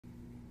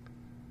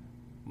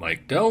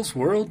Mike Dell's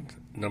World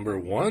number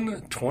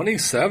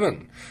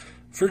 127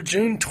 for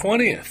June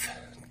 20th,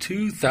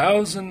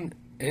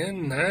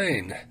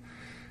 2009.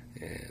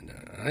 And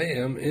I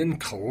am in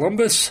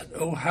Columbus,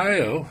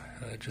 Ohio.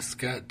 I just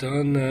got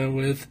done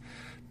with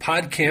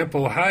PodCamp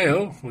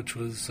Ohio, which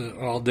was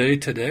all day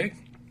today,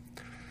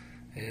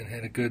 and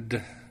had a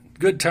good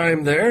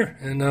time there.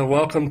 And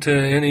welcome to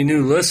any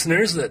new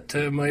listeners that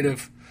might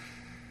have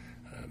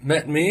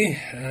met me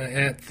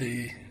at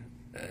the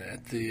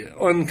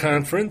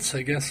unconference,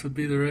 I guess would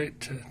be the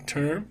right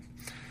term.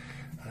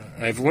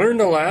 I've learned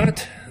a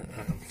lot.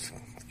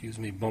 Excuse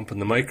me, bumping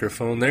the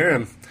microphone there.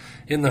 I'm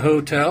in the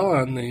hotel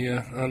on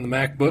the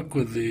MacBook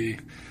with the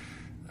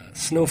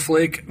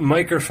Snowflake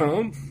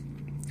microphone.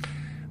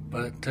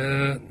 But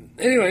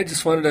anyway, I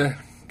just wanted to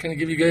kind of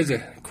give you guys a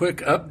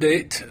quick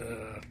update.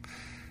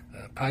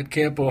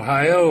 PodCamp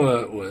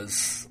Ohio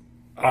was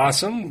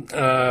awesome.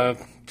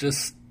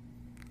 Just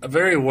a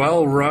very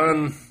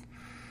well-run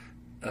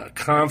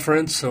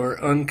conference or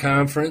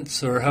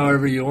unconference or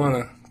however you want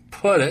to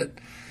put it.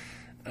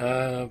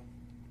 It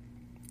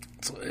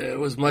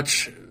was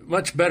much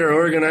better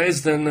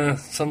organized than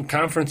some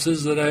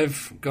conferences that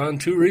I've gone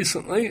to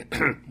recently.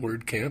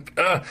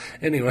 WordCamp.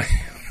 Anyway,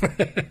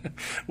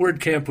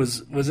 WordCamp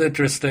was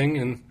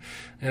interesting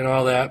and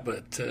all that,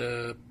 but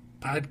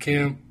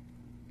PodCamp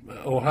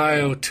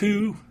Ohio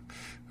 2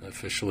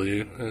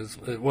 officially is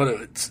what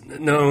it's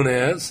known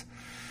as.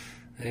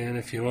 And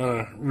if you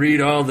want to read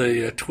all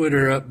the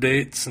Twitter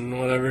updates and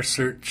whatever,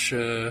 search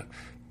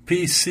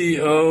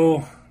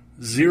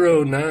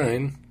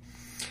PCO09.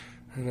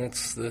 And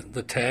that's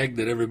the tag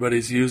that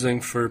everybody's using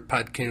for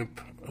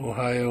PodCamp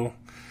Ohio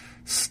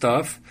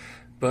stuff.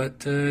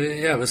 But,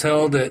 it was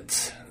held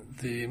at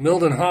the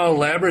Milden Hall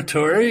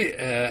Laboratory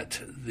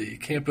at the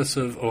campus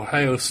of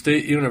Ohio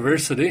State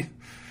University.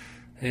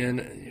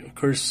 And, of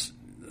course,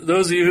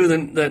 those of you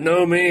that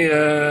know me,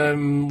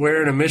 I'm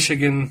wearing a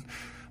Michigan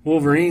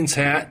Wolverines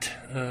hat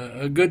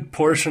a good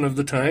portion of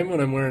the time when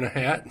I'm wearing a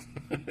hat.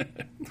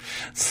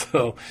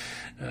 So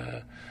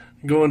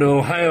going to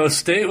Ohio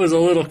State was a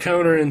little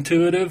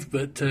counterintuitive,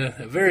 but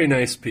very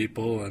nice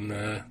people,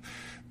 and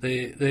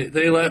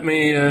they let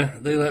me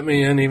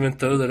in, even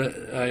though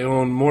that I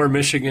own more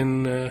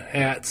Michigan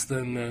hats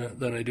than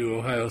I do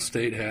Ohio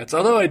State hats.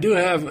 Although I do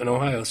have an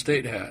Ohio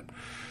State hat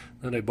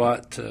that I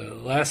bought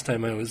last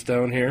time I was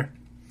down here,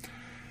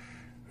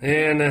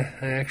 and I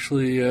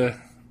actually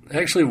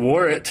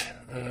wore it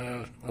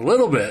a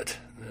little bit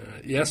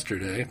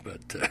yesterday,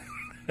 but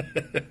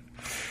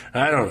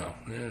I don't know.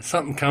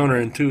 Something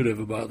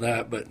counterintuitive about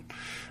that, but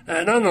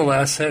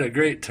nonetheless, had a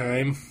great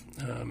time.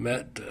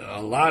 Met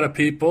a lot of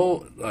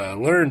people,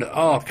 learned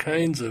all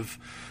kinds of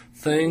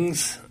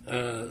things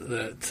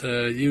that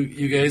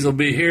you guys will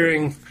be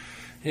hearing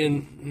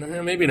in,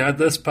 maybe not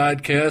this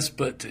podcast,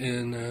 but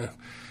in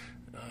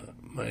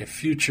my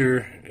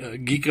future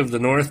Geek of the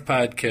North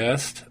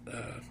podcast.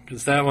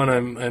 Because that one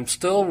I'm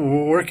still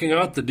working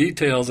out the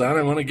details on.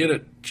 I want to get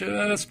it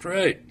just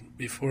right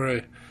before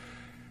I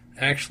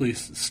actually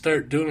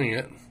start doing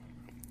it.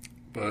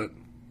 But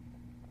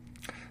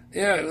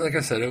yeah, like I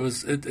said, it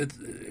was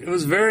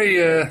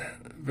very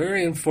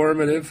very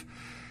informative,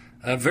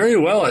 very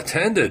well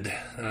attended.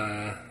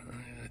 I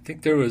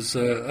think there was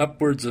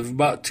upwards of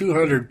about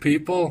 200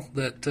 people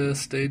that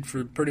stayed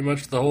for pretty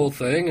much the whole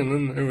thing, and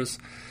then there was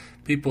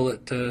people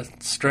that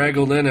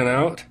straggled in and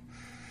out.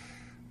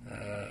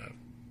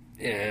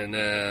 And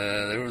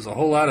there was a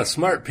whole lot of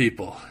smart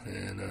people,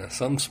 and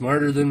some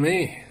smarter than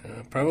me.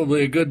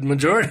 Probably a good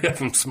majority of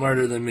them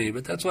smarter than me,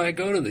 but that's why I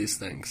go to these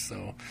things.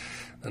 So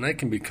then I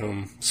can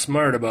become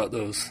smart about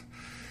those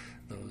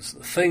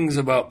things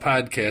about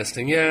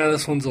podcasting. Yeah,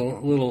 this one's a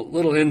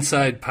little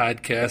inside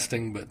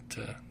podcasting, but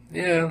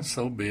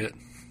so be it.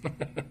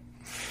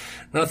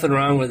 Nothing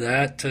wrong with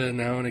that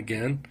now and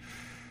again.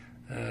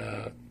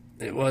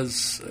 It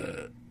was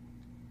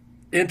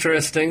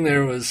interesting.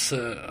 There was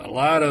a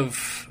lot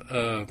of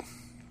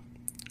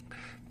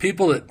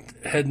people that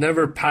had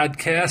never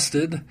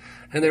podcasted,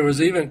 and there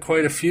was even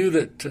quite a few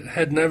that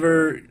had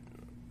never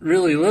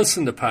really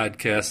listened to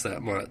podcasts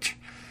that much.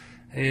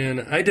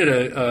 And I did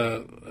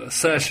a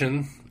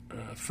session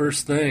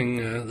first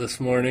thing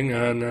this morning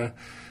on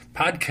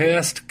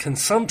podcast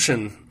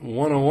consumption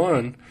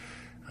 101.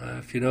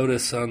 If you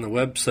notice on the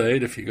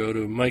website, if you go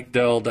to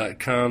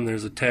mikedell.com,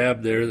 there's a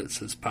tab there that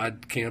says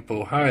PodCamp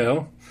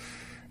Ohio.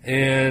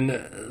 And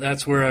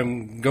that's where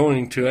I'm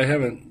going to. I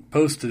haven't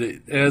posted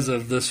it as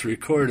of this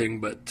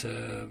recording, but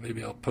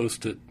maybe I'll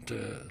post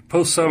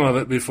some of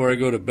it before I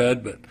go to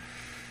bed. But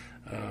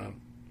of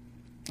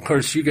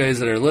course, you guys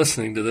that are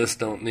listening to this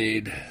don't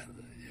need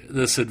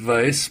this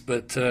advice.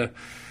 But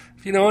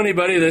if you know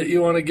anybody that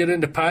you want to get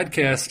into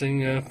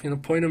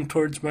podcasting, point them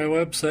towards my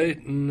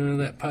website and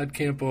that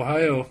PodCamp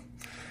Ohio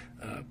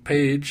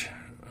page.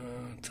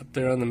 It's up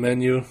there on the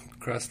menu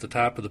across the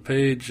top of the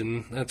page,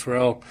 and that's where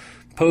I'll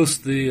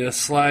post the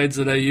slides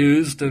that I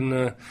used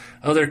and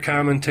other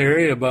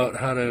commentary about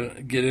how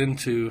to get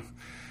into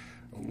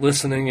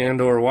listening and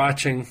or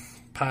watching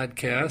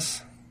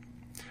podcasts.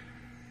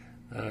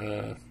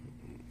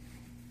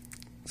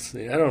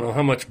 see. I don't know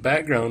how much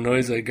background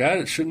noise I got.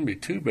 It shouldn't be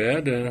too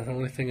bad. The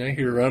only thing I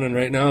hear running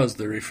right now is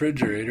the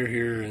refrigerator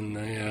here in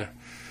the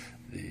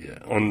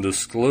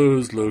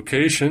undisclosed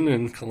location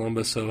in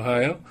Columbus,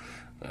 Ohio.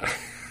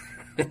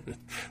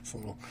 It's a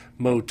little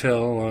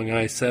motel along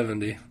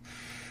I-70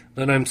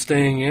 that I'm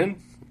staying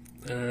in.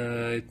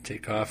 I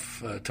take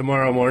off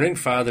tomorrow morning,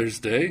 Father's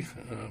Day.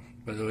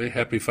 By the way,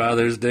 happy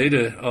Father's Day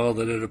to all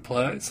that it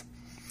applies.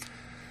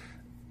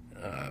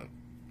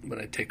 But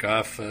I take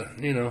off,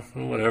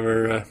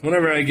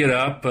 whenever I get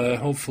up,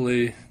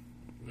 hopefully,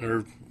 or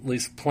at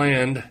least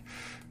planned.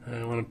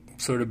 I want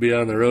to sort of be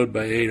on the road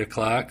by 8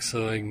 o'clock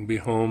so I can be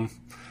home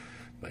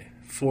by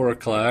 4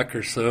 o'clock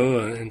or so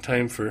in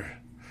time for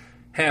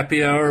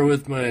happy hour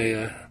with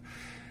my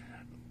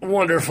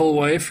wonderful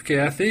wife,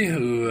 Kathy,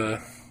 who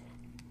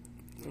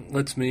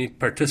lets me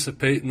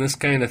participate in this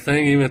kind of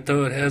thing, even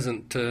though it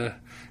hasn't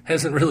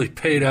really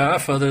paid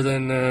off, other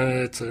than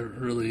it's a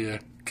really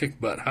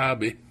kick-butt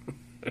hobby.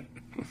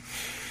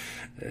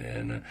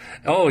 And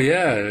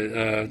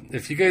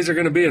if you guys are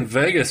going to be in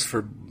Vegas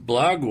for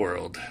Blog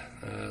World,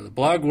 the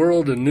Blog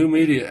World and New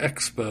Media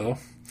Expo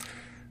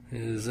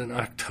is in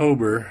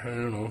October. I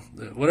don't know,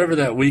 whatever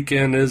that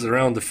weekend is,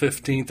 around the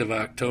 15th of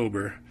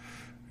October.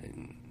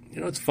 And,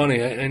 it's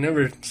funny, I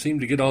never seem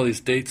to get all these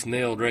dates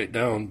nailed right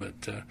down,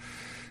 but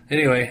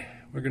anyway,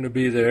 we're going to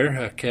be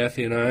there.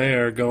 Kathy and I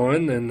are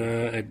going, and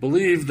I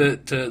believe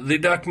that the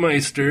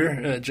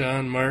Duckmeister,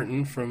 John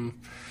Martin from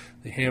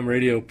the Ham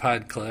Radio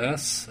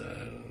Podcast,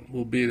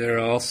 will be there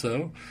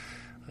also.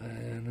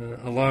 And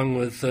along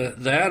with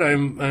that,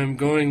 I'm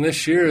going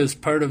this year as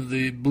part of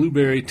the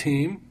Blueberry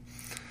team.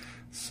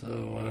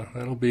 So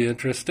that'll be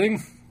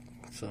interesting.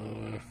 So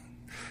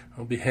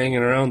I'll be hanging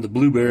around the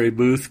Blueberry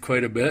booth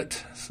quite a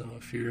bit. So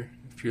if you're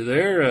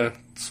there,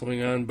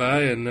 swing on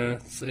by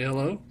and say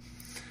hello.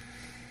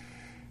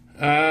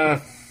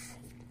 Let's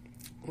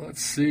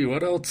see,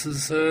 what else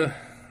is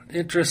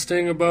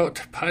interesting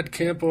about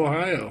PodCamp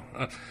Ohio?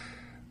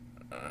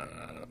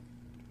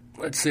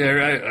 Let's see,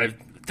 I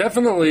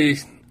definitely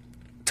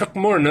took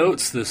more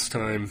notes this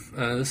time.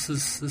 This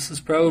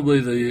is probably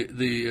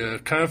the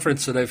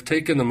conference that I've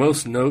taken the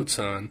most notes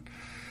on.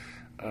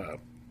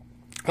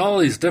 All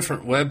these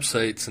different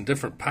websites and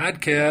different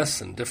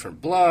podcasts and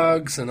different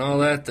blogs and all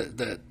that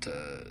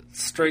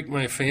strike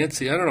my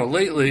fancy. I don't know,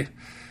 lately,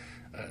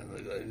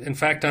 in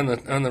fact, on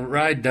the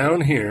ride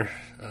down here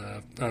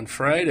on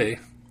Friday,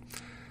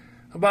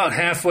 about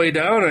halfway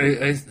down,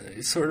 I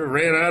sort of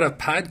ran out of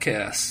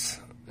podcasts.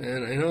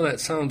 And I know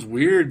that sounds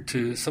weird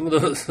to some of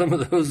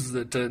those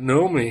that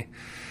know me.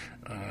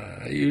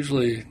 I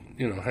usually,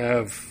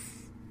 have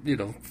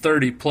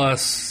 30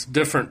 plus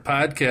different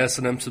podcasts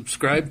that I'm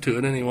subscribed to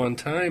at any one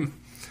time.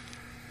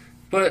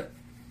 But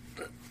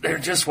there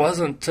just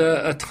wasn't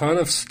a ton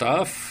of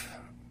stuff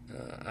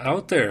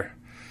out there.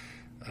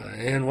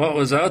 And what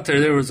was out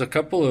there was a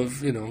couple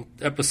of,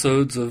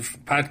 episodes of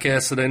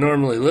podcasts that I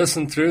normally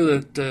listen through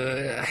that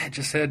I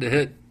just had to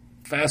hit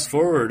fast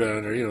forward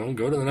on or,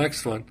 go to the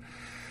next one.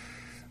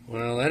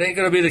 Well, that ain't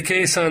going to be the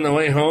case on the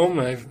way home.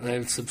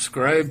 I've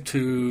subscribed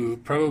to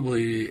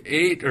probably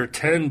 8 or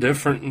 10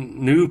 different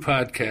new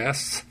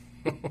podcasts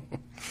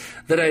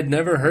that I'd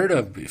never heard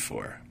of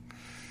before.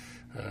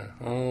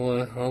 All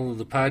of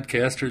the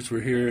podcasters were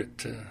here at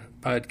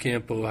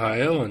PodCamp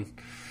Ohio, and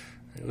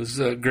it was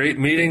great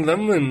meeting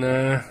them, and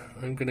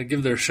I'm going to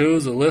give their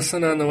shows a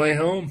listen on the way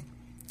home.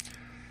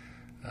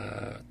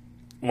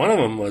 One of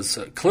them was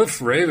Cliff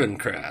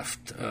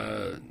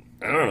Ravencraft.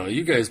 I don't know,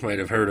 you guys might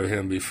have heard of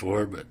him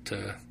before, but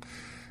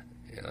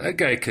that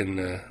guy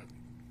can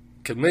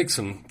make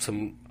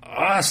some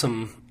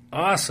awesome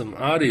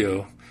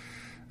audio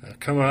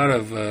come out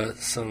of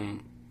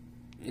some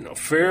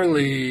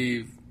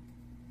fairly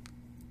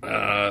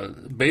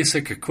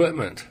basic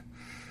equipment.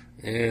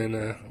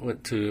 And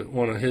went to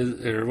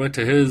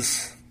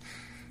his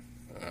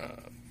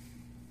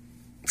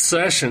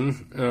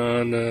session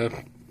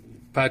on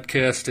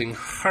podcasting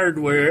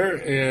hardware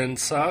and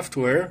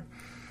software.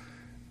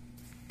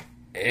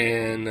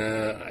 And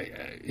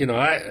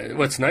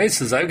what's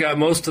nice is I've got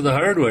most of the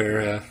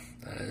hardware.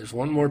 There's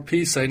one more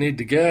piece I need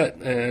to get,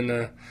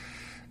 and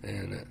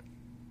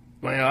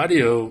my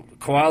audio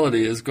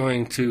quality is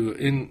going to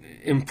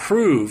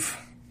improve.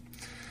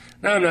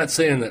 Now, I'm not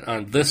saying that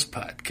on this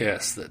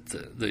podcast that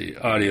the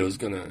audio is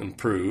going to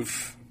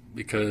improve,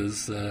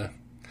 because this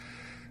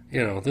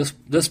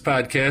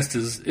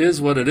podcast is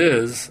what it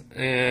is,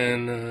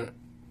 and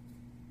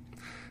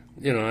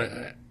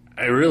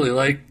I really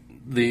like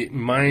the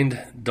mind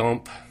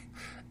dump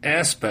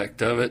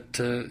aspect of it.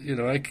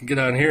 I can get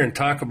on here and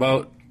talk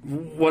about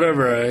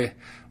whatever I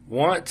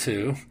want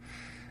to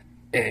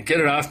and get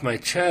it off my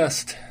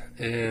chest.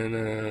 And,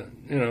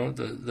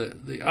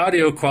 the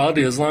audio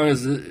quality, as long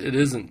as it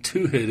isn't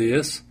too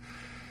hideous,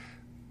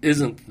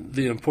 isn't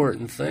the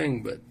important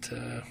thing. But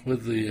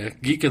with the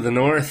Geek of the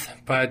North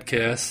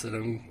podcast that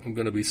I'm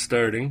going to be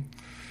starting,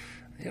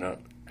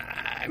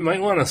 I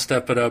might want to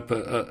step it up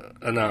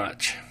a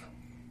notch.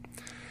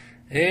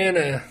 And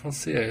let's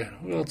see,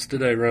 who else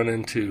did I run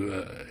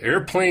into?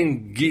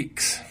 Airplane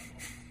Geeks.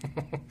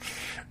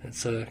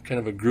 It's a kind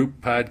of a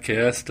group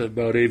podcast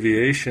about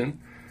aviation.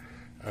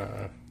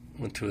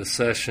 Went to a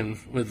session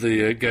with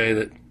the guy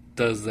that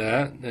does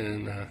that,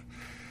 and I'm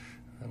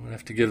going to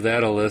have to give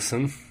that a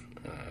listen.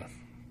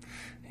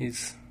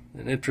 He's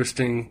an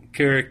interesting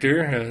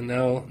character.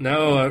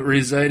 Now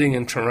residing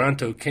in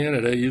Toronto,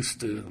 Canada. Used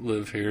to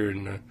live here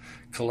in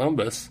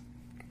Columbus.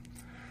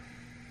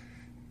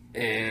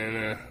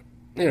 And,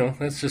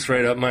 that's just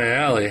right up my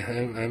alley.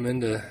 I'm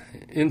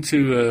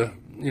into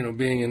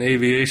being an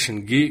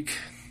aviation geek.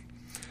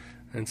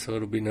 And so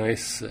it'll be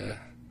nice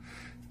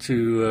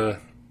to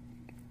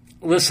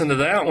listen to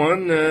that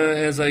one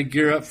as I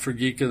gear up for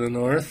Geek of the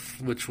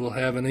North, which will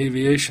have an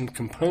aviation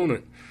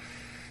component.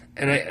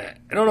 And I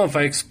don't know if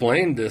I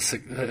explained this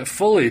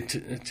fully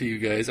to you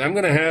guys. I'm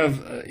going to have,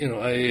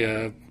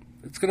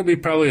 it's going to be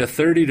probably a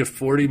 30 to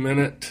 40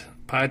 minute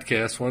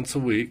podcast once a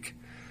week.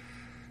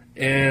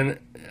 And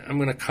I'm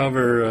going to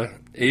cover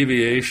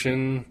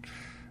aviation,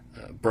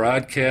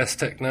 broadcast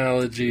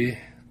technology,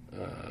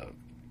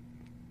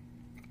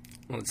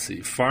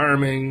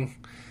 farming,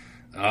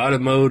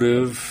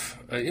 automotive,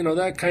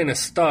 that kind of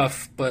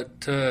stuff.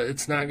 But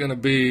it's not going to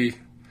be,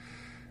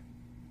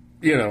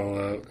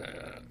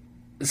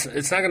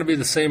 it's not going to be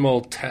the same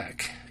old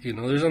tech.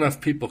 There's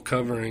enough people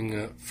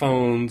covering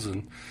phones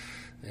and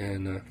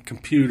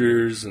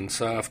computers and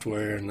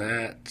software and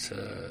that.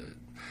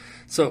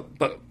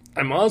 But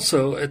I'm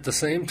also, at the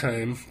same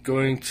time,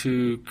 going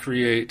to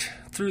create,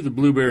 through the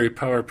Blueberry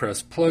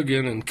PowerPress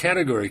plugin and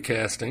category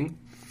casting,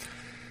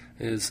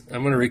 I'm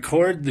going to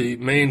record the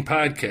main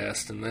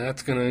podcast, and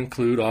that's going to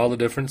include all the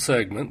different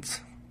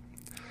segments.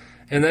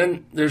 And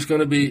then there's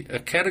going to be a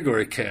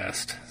category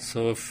cast.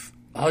 So if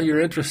all you're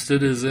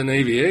interested is in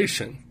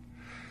aviation,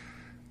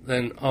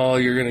 then all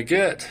you're going to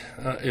get,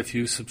 if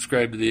you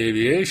subscribe to the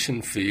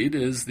aviation feed,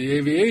 is the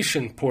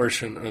aviation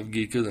portion of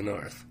Geek of the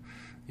North.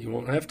 You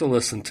won't have to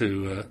listen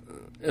to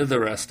the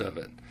rest of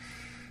it.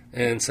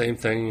 And same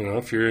thing,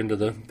 if you're into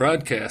the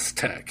broadcast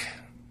tech,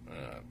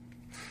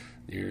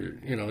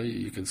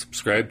 you can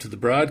subscribe to the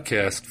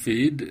broadcast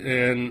feed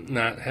and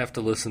not have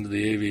to listen to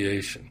the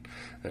aviation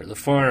or the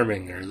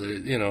farming or the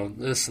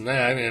this and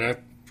that. I mean,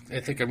 I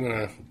think I'm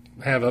going to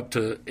have up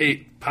to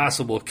 8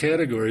 possible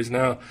categories.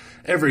 Now,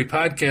 every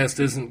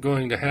podcast isn't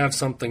going to have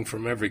something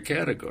from every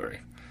category.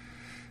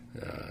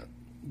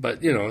 But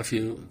if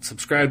you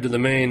subscribe to the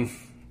main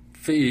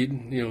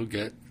feed, you'll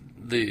get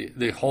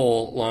the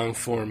whole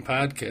long-form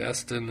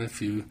podcast, and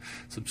if you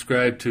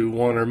subscribe to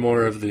one or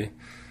more of the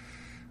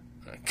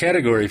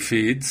category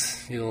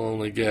feeds, you'll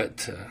only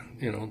get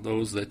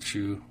those that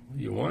you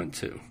want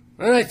to.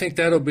 And I think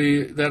that'll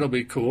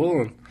be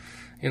cool.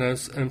 And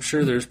I'm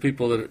sure there's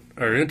people that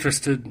are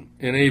interested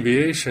in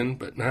aviation,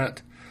 but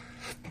not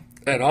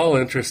at all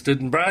interested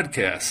in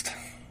broadcast.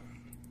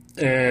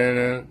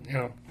 And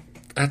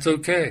that's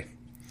okay.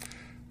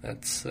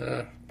 That's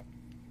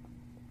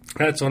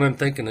what I'm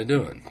thinking of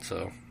doing.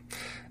 So,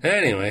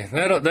 anyway,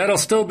 that'll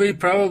still be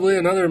probably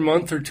another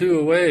month or two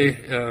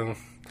away.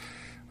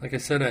 Like I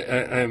said,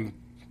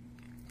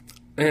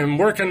 I'm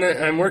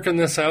working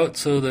this out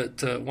so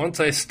that once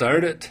I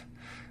start it,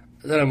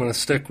 that I'm going to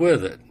stick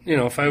with it.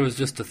 If I was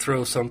just to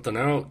throw something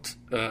out,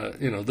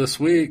 this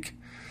week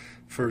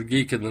for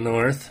Geek in the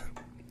North,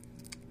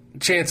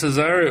 chances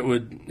are it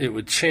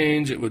would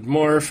change, it would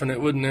morph, and it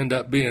wouldn't end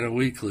up being a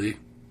weekly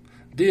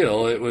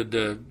deal. It would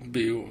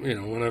be,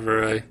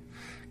 whenever I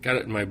got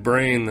it in my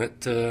brain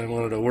that I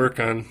wanted to work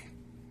on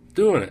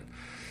doing it.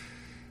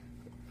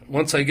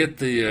 Once I get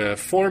the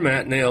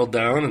format nailed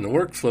down and the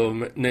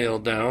workflow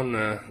nailed down,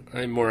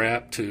 I'm more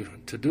apt to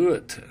do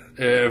it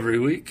every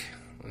week.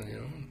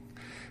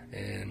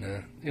 And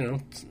a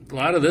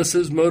lot of this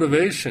is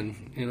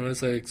motivation.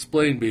 As I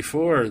explained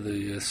before,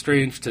 the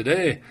Strange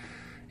Today,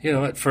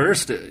 at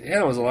first,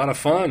 it was a lot of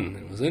fun.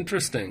 It was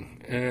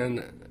interesting.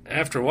 And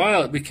after a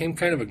while, it became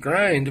kind of a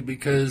grind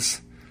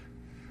because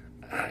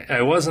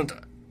I wasn't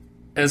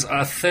as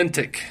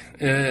authentic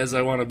as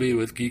I want to be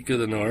with Geek of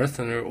the North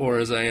or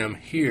as I am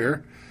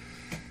here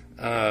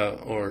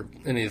or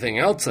anything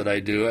else that I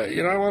do.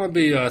 I want to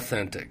be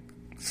authentic.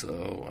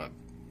 So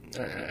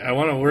I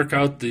want to work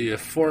out the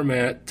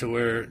format to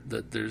where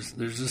that there's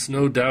just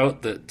no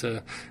doubt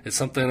that it's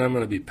something I'm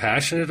going to be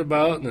passionate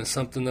about and it's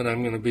something that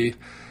I'm going to be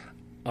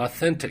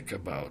authentic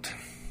about.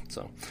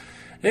 So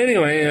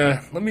anyway,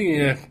 let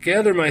me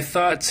gather my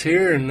thoughts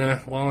here, and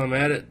while I'm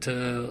at it,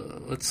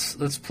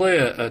 let's play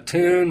a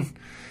tune.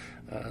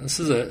 This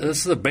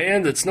is a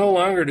band that's no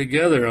longer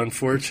together,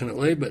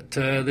 unfortunately, but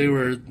they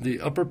were the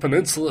Upper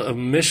Peninsula of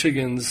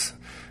Michigan's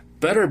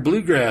better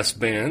bluegrass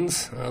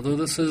bands, although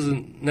this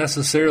isn't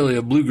necessarily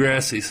a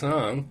bluegrassy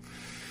song.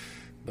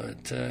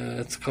 But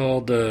it's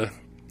called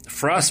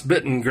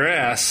Frostbitten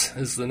Grass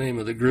is the name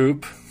of the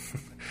group,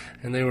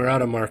 and they were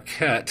out of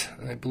Marquette.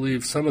 I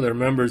believe some of their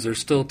members are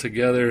still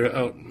together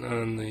out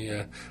on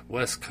the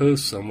West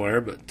Coast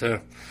somewhere.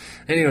 But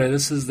anyway,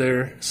 this is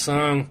their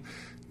song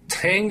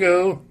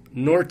Tango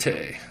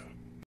Norte.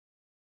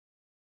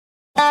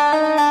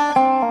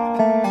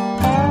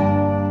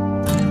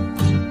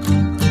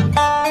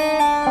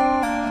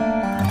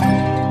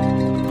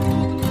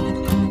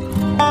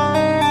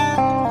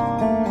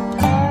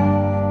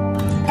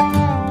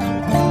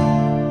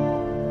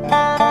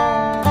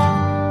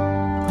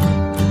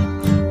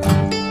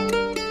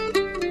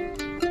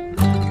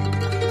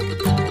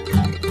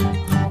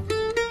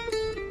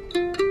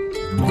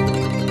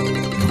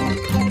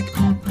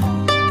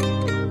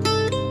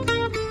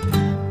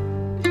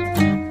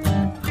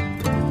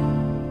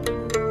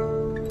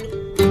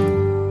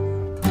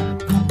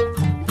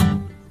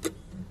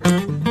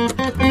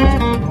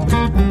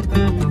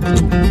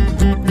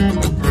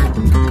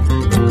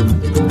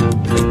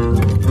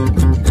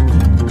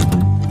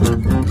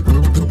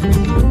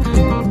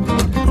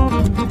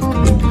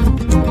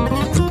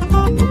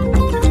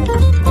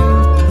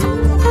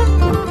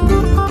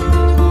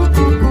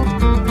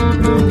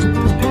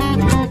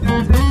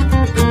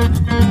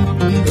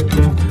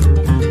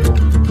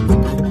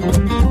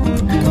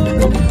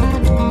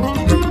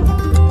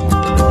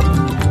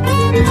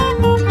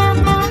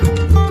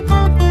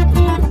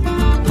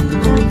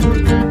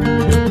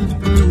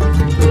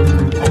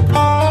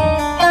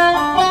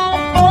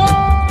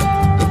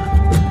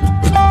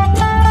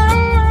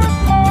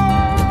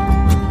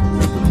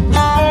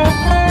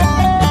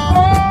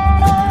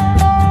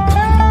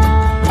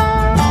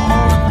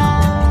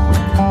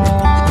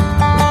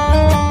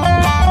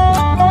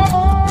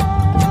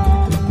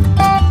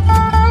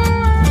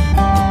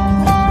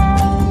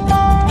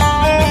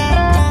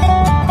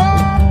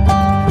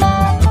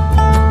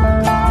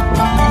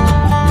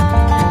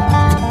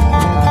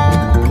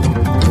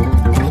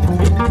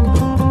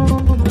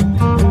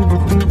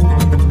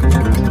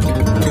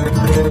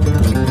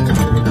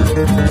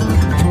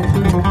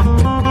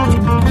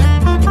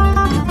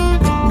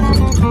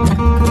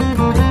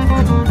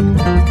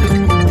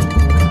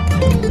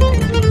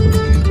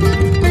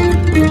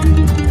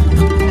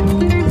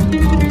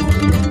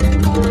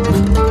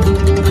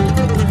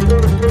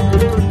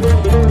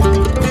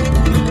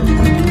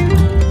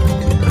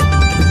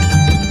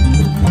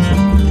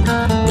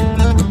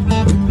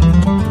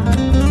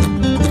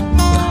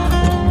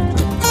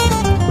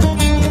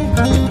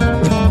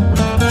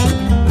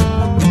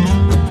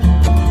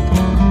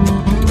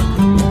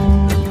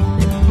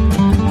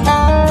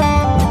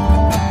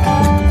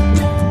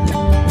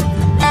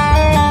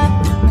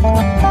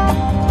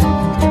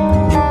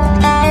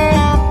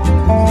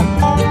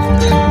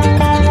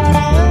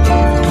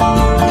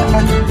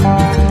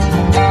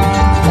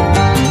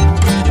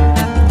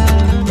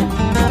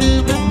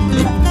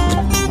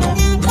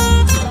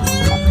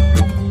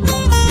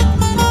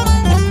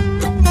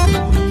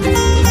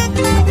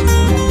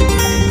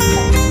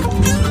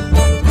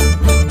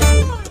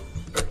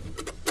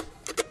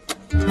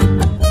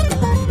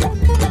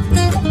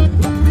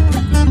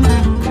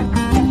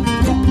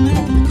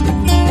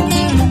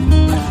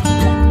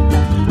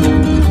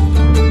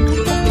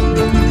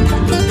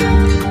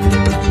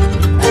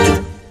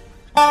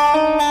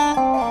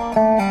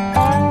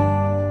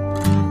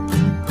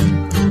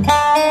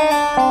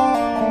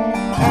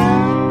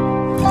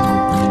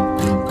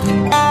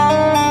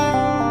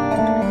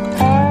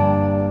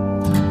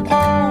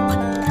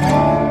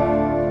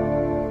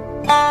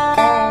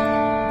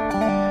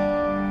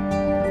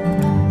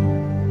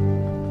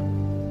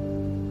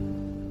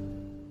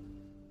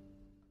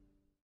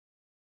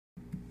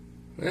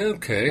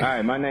 Okay. All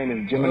right, my name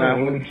is Gemini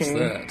Willie King.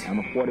 That? I'm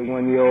a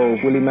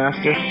 41-year-old Willie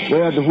master.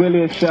 Well, the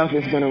Willie itself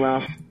has been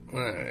around. All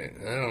right.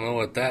 I don't know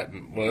what that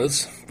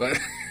was, but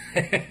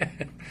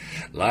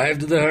live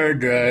to the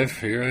hard drive.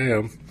 Here I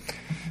am.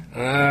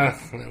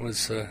 That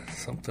was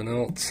something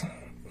else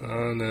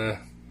on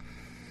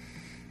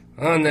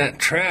that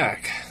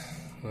track.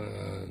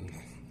 It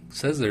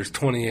says there's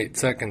 28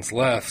 seconds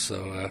left,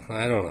 so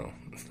I don't know.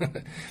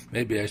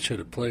 Maybe I should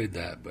have played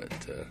that, but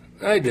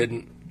I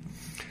didn't.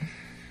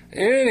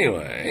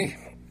 Anyway,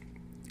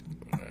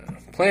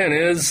 plan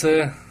is,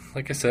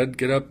 like I said,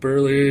 get up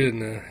early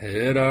and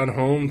head on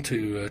home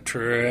to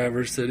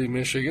Traverse City,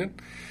 Michigan.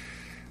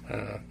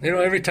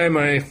 Every time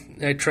I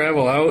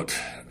travel out,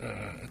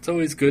 it's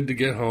always good to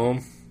get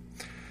home.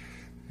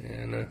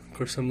 And, of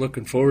course, I'm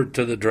looking forward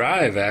to the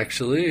drive,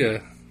 actually.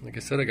 Like I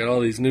said, I got all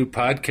these new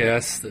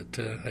podcasts that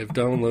I've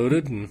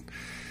downloaded and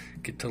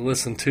get to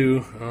listen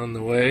to on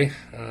the way.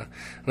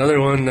 Another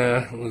one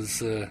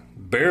was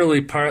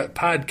Barely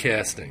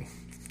Podcasting.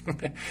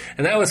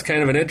 And that was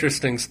kind of an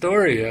interesting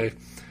story.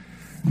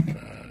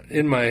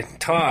 In my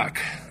talk,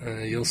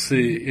 you'll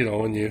see,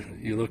 when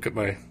you look at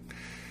my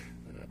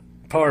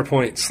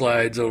PowerPoint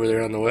slides over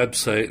there on the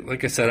website.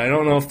 Like I said, I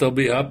don't know if they'll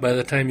be up by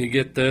the time you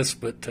get this,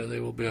 but they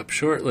will be up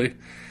shortly.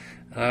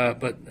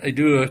 But I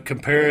do a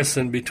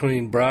comparison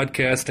between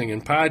broadcasting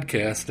and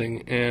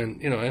podcasting,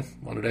 and, I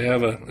wanted to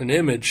have an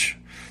image.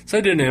 So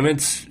I did an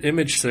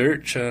image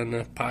search on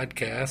a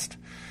podcast,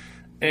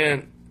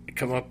 and I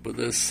come up with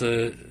this,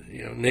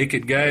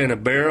 naked guy in a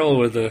barrel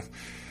with a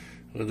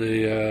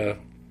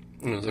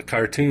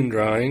cartoon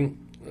drawing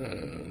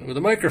with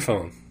a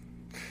microphone.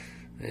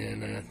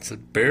 And it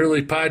said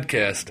Barely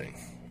Podcasting.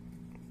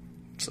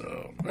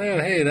 So,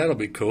 hey, that'll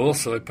be cool.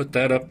 So I put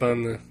that up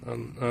on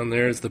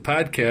there as the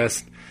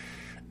podcast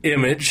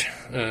image.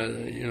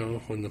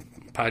 When the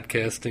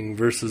podcasting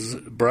versus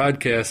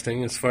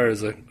broadcasting, as far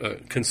as a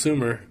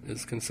consumer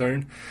is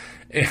concerned.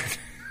 And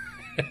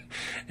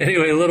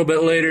anyway, a little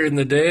bit later in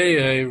the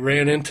day, I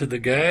ran into the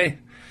guy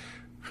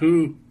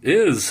who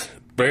is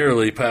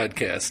Barely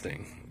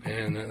Podcasting.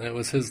 And that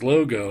was his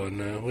logo,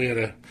 and we had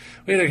a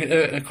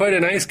quite a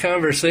nice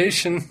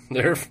conversation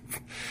there.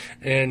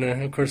 And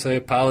of course, I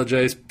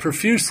apologize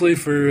profusely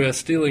for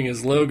stealing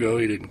his logo.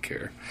 He didn't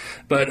care,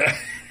 but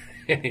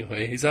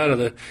anyway, he's out of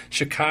the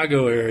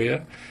Chicago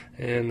area,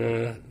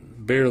 and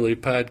Barely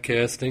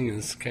Podcasting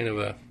is kind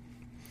of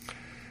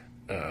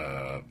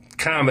a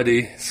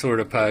comedy sort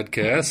of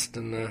podcast,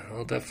 and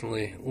I'll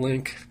definitely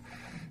link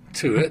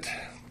to it.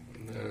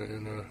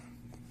 And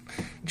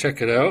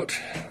check it out.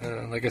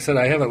 Like I said,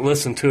 I haven't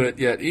listened to it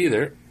yet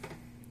either.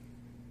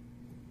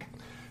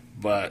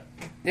 But,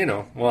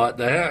 what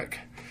the heck?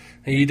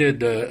 He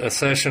did a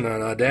session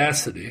on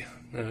Audacity.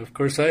 Of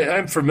course,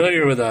 I'm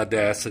familiar with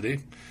Audacity.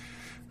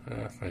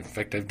 In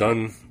fact, I've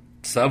done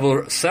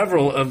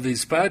several of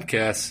these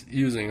podcasts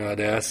using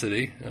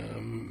Audacity,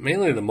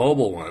 mainly the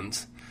mobile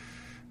ones.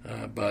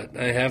 But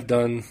I have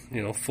done,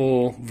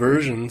 full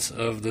versions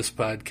of this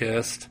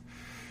podcast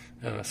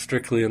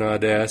strictly in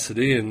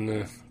Audacity, and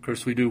of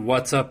course we do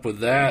What's Up with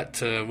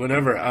That.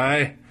 Whenever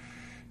I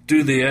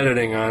do the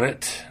editing on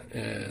it,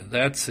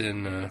 that's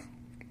in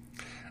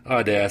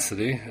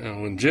Audacity.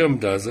 When Jim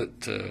does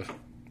it, I'm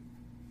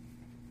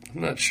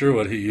not sure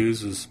what he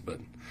uses,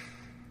 but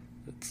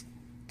it's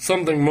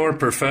something more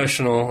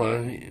professional,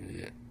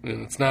 and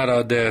it's not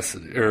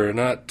Audacity, or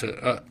not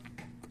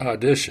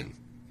Audition.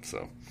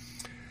 So,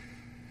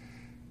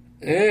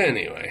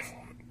 anyway,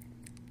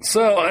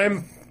 so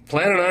I'm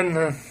planning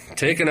on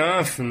taking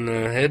off and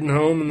heading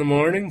home in the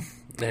morning,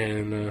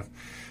 and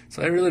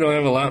so I really don't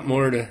have a lot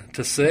more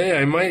to say.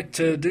 I might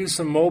do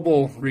some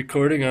mobile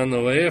recording on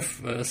the way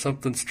if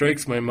something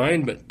strikes my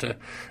mind, but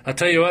I'll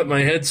tell you what,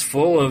 my head's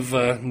full of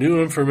new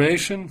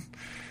information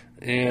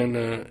and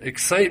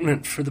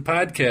excitement for the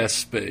podcast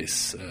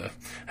space.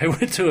 I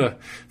went to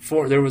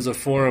there was a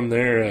forum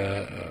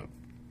there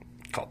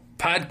called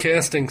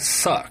Podcasting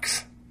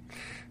Sucks.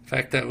 In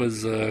fact, that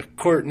was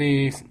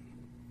Courtney.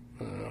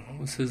 What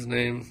was his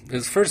name?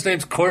 His first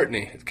name's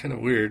Courtney. It's kind of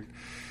weird.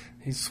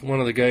 He's one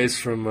of the guys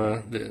from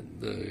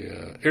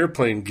the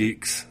Airplane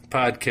Geeks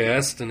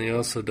podcast, and he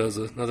also does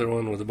another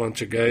one with a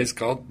bunch of guys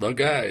called The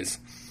Guys.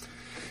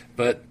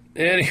 But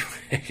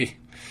anyway,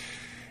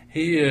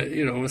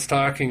 he was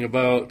talking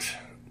about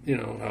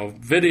how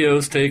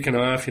videos taken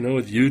off,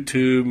 with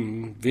YouTube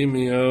and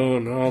Vimeo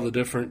and all the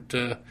different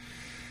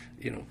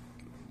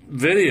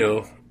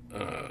video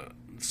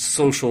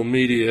social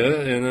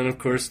media, and then of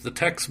course the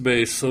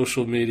text-based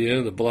social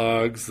media, the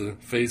blogs, the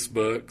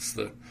Facebooks,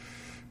 the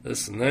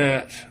this and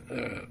that.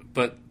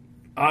 But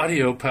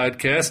audio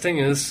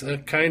podcasting is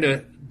kind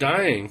of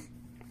dying.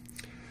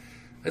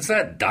 It's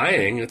not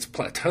dying, it's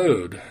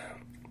plateaued.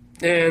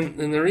 And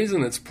the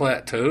reason it's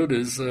plateaued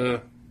is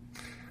I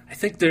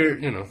think they're,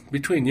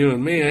 between you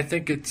and me, I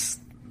think it's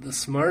the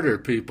smarter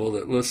people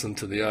that listen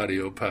to the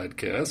audio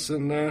podcasts,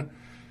 and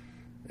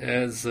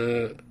as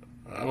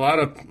a lot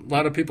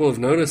of people have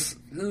noticed,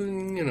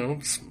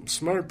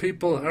 smart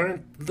people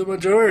aren't the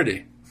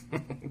majority.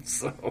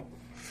 So,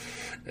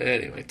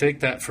 anyway,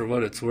 take that for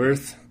what it's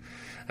worth.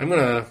 I'm going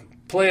to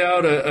play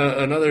out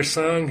another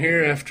song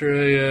here after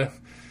I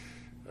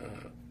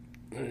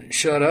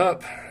shut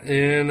up,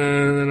 and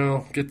then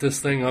I'll get this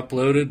thing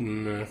uploaded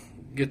and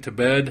get to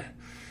bed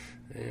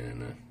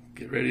and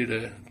get ready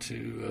to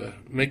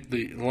make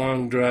the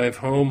long drive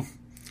home.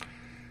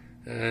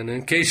 And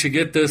in case you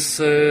get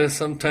this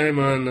sometime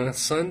on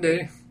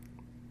Sunday,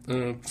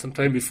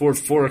 sometime before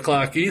 4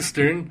 o'clock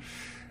Eastern,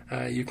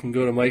 you can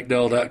go to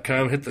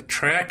MikeDell.com, hit the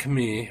Track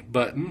Me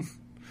button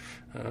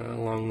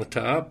along the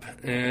top,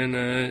 and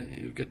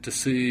you get to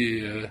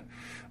see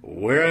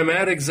where I'm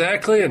at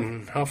exactly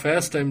and how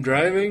fast I'm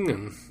driving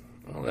and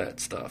all that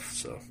stuff.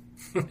 So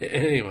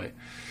anyway,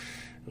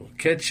 we'll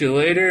catch you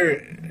later,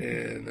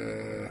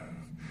 and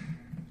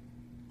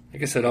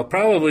like I said, I'll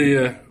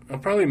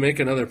probably make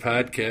another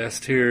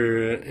podcast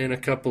here in a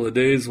couple of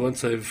days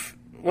once I've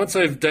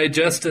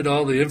digested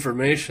all the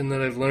information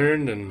that I've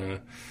learned, and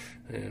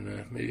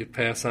maybe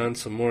pass on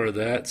some more of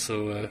that.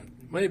 So it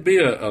might be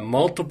a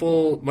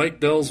multiple Mike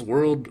Dell's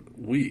World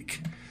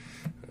week.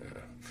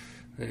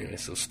 Anyway,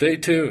 so stay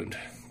tuned.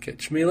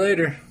 Catch me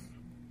later.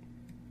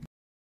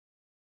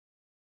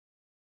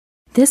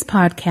 This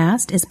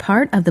podcast is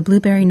part of the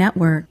Blueberry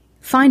Network.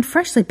 Find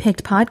freshly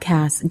picked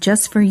podcasts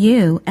just for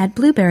you at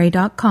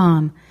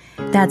blueberry.com.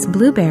 That's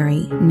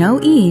blueberry,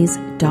 no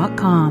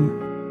ease.com.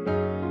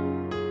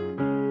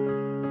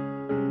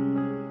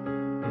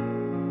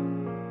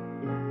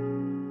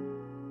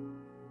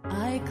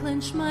 I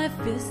clench my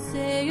fist,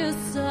 say a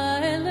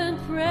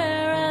silent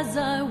prayer as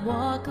I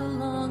walk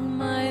along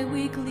my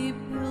weekly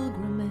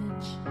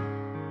pilgrimage.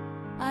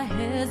 I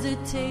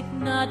hesitate,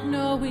 not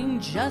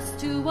knowing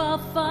just who I'll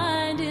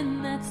find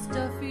in that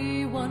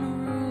stuffy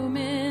one room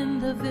in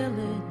the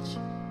village.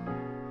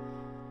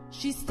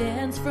 She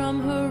stands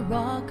from her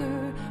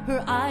rocker,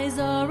 her eyes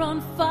are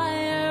on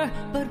fire,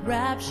 but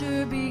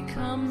rapture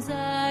becomes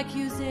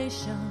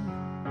accusation.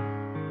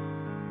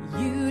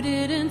 You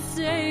didn't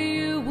say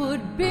you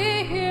would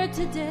be here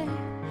today.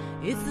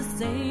 It's the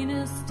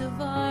sanest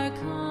of our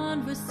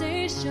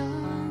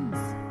conversations.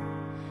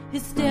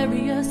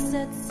 Hysteria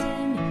sets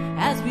in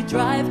as we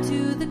drive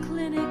to the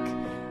clinic.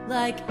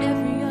 Like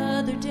every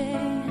other day,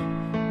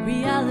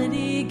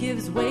 reality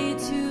gives way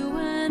to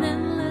an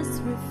endless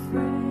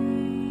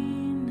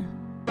refrain.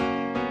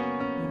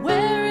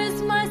 Where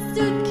is my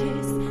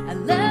suitcase? I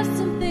left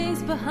some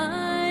things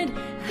behind.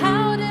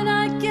 How did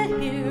I get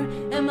here?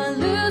 Am I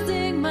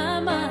losing my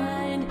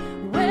mind?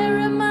 Where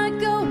am I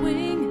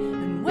going?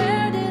 And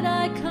where did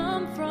I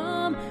come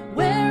from?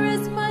 Where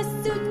is my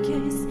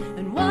suitcase?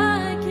 And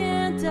why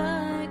can't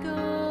I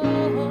go?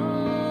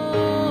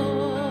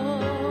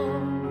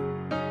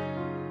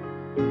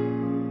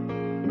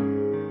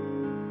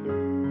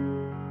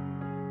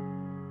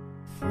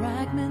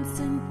 Fragments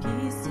and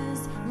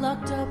pieces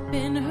locked up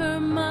in her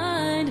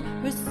mind.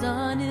 Her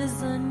son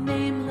is a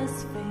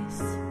nameless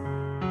face.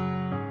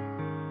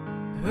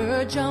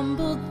 Her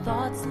jumbled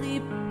thoughts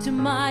leap to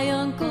my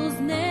uncle's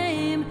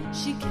name.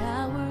 She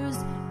cowers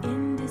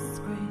in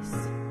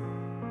disgrace.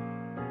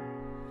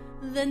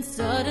 Then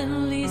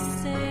suddenly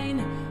sane,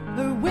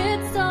 her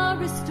wits are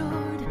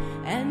restored,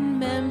 and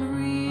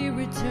memory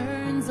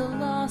returns a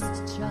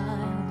lost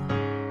child.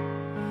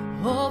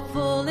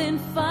 Hopeful in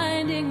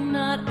finding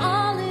not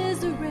all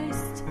is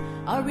erased.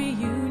 Our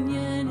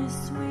reunion is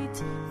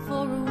sweet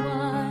for a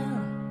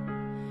while,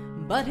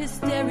 but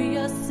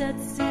hysteria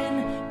sets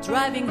in,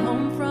 driving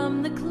home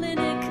from the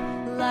clinic.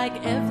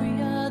 Like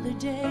every other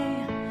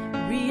day,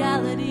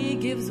 reality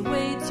gives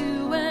way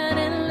to an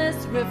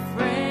endless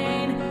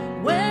refrain.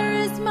 Where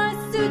is my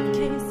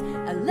suitcase?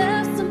 I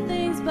left some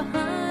things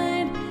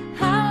behind.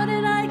 How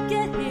did I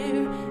get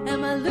here?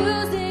 Am I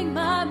losing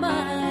my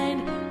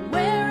mind?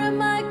 Where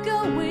am I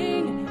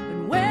going?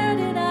 And where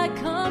did I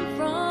come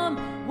from?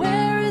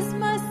 Where is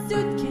my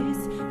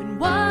suitcase? And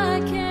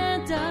why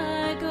can't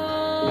I go?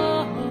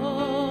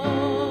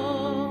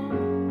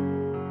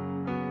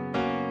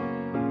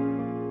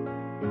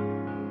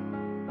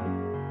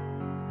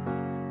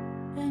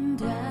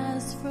 And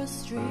as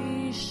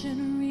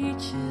frustration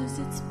reaches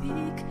its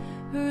peak,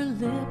 her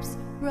lips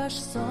brush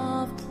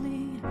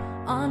softly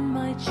on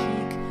my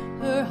cheek.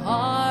 Her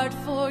heart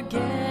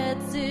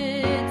forgets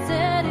its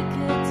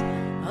etiquette,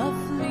 a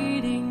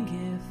fleeting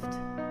gift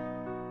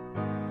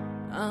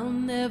I'll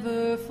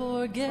never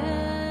forget.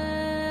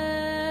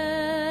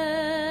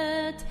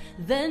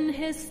 Then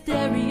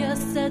hysteria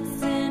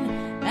sets in,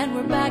 and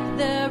we're back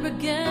there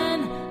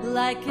again.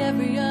 Like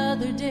every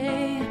other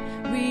day,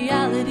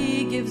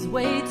 reality gives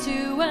way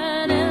to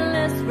an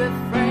endless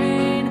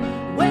refrain.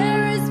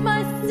 Where is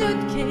my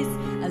suitcase?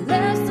 I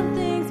left some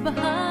things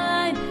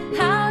behind.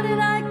 How did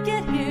I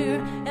get here?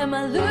 Am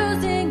I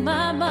losing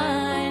my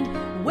mind?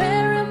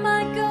 Where am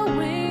I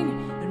going?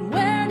 And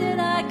where did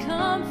I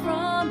come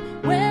from?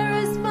 Where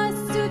is my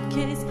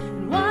suitcase?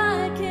 And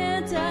why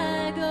can't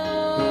I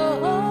go?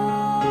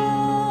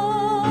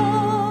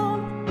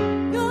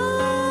 Go.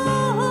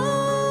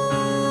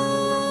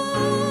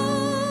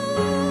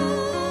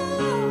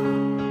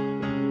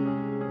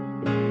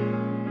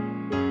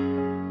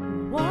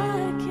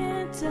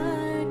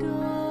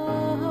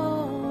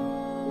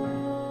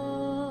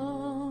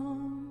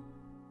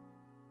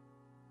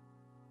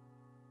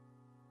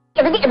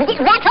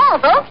 That's all,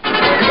 folks.